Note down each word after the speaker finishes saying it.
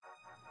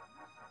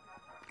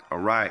All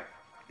right,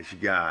 it's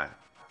your guy,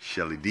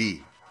 Shelly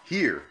D,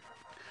 here.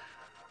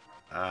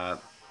 Uh,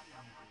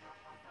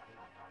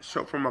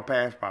 so from my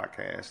past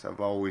podcast, I've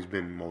always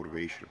been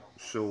motivational.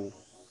 So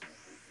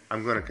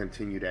I'm going to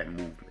continue that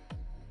movement.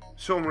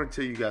 So I'm going to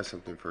tell you guys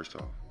something first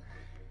off.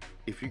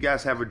 If you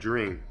guys have a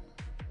dream,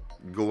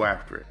 go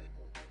after it.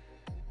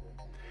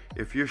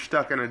 If you're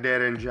stuck in a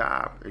dead-end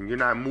job and you're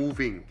not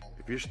moving,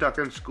 if you're stuck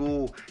in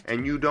school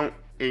and you're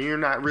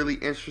not really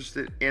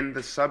interested in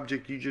the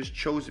subject, you just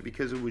chose it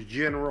because it was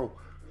general,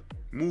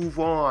 move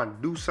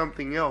on, do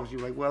something else. You're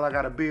like, well, I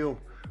got a bill.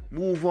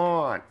 Move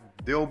on.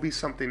 There'll be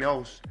something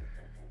else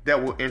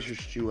that will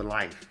interest you in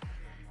life.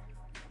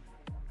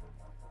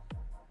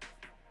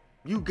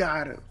 You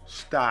gotta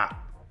stop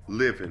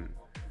living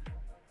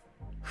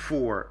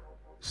for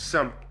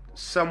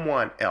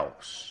someone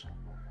else.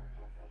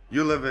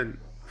 You're living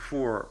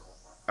for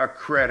a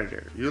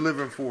creditor. You're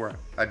living for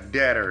a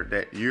debtor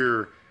that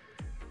you're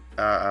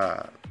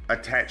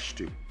attached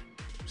to.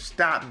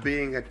 Stop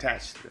being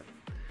attached to them.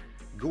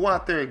 Go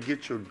out there and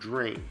get your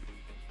dream.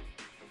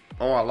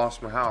 Oh, I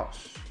lost my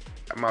house.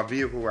 My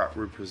vehicle got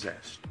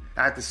repossessed.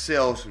 I had to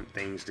sell some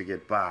things to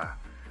get by.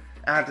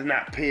 I had to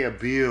not pay a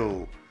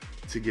bill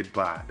to get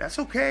by. That's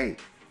okay.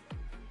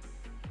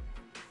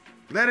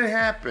 Let it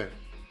happen.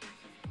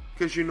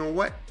 Because you know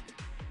what?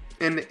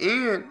 In the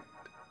end,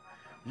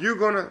 you're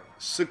going to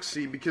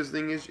succeed because the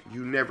thing is,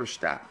 you never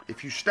stop.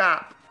 If you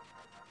stop,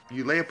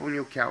 you lay up on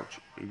your couch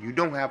and you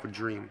don't have a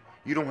dream,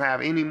 you don't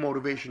have any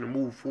motivation to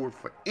move forward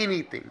for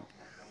anything,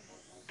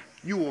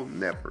 you will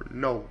never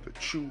know the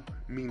true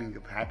meaning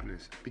of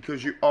happiness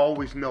because you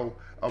always know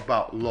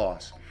about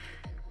loss.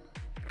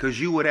 Because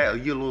you would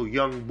have your little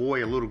young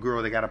boy, a little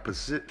girl that got a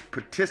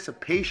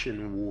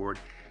participation award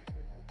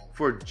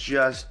for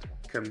just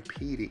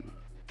competing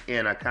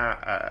in a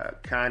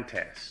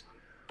contest.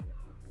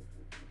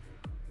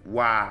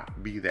 Why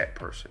be that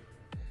person?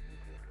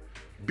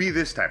 Be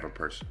this type of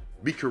person.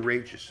 Be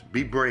courageous.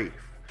 Be brave.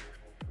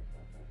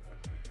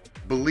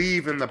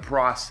 Believe in the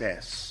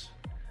process.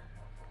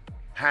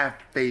 Have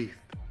faith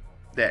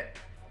that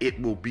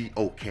it will be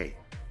okay.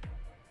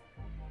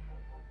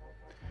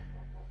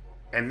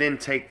 And then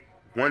take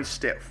one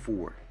step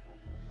forward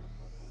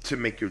to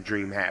make your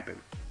dream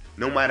happen,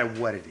 no matter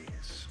what it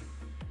is.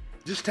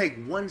 Just take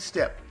one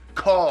step.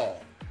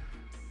 Call,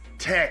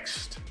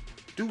 text,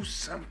 do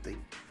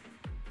something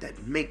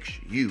that makes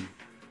you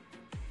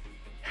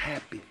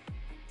happy.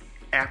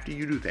 After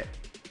you do that,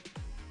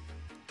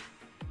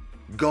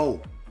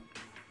 go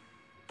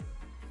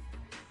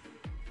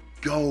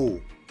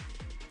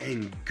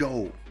and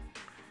go.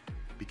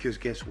 Because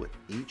guess what?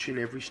 Each and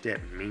every step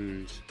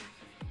means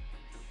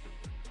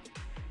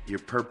your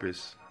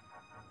purpose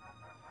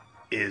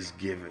is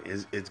given,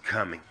 it's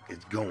coming,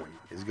 it's going,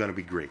 it's going to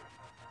be great.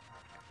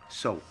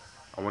 So,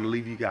 I want to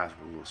leave you guys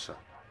with a little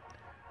something.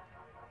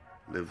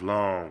 Live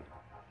long,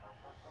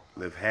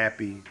 live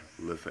happy,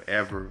 live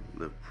forever,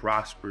 live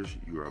prosperous.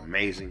 You're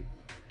amazing.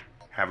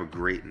 Have a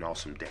great and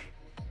awesome day.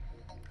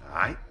 All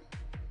right?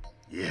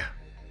 Yeah.